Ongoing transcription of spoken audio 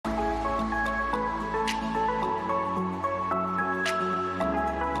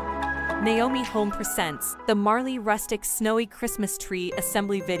Naomi Home presents the Marley Rustic Snowy Christmas Tree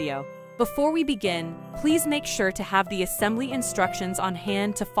Assembly video. Before we begin, please make sure to have the assembly instructions on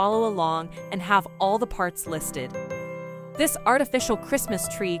hand to follow along and have all the parts listed. This artificial Christmas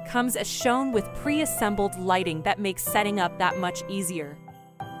tree comes as shown with pre-assembled lighting that makes setting up that much easier.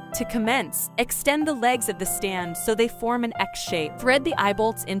 To commence, extend the legs of the stand so they form an X shape. Thread the eye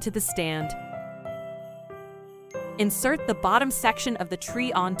bolts into the stand. Insert the bottom section of the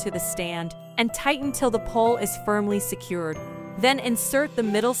tree onto the stand and tighten till the pole is firmly secured. Then insert the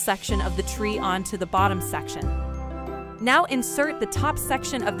middle section of the tree onto the bottom section. Now insert the top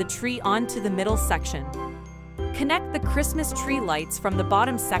section of the tree onto the middle section. Connect the Christmas tree lights from the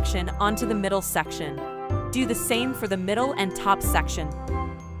bottom section onto the middle section. Do the same for the middle and top section.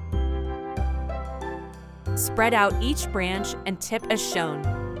 Spread out each branch and tip as shown.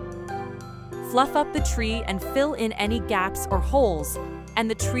 Fluff up the tree and fill in any gaps or holes,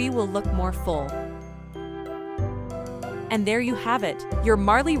 and the tree will look more full. And there you have it. Your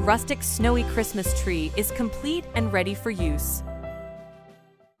Marley Rustic Snowy Christmas tree is complete and ready for use.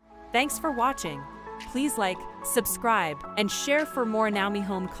 Thanks for watching. Please like, subscribe, and share for more Naomi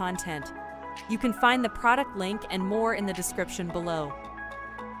Home content. You can find the product link and more in the description below.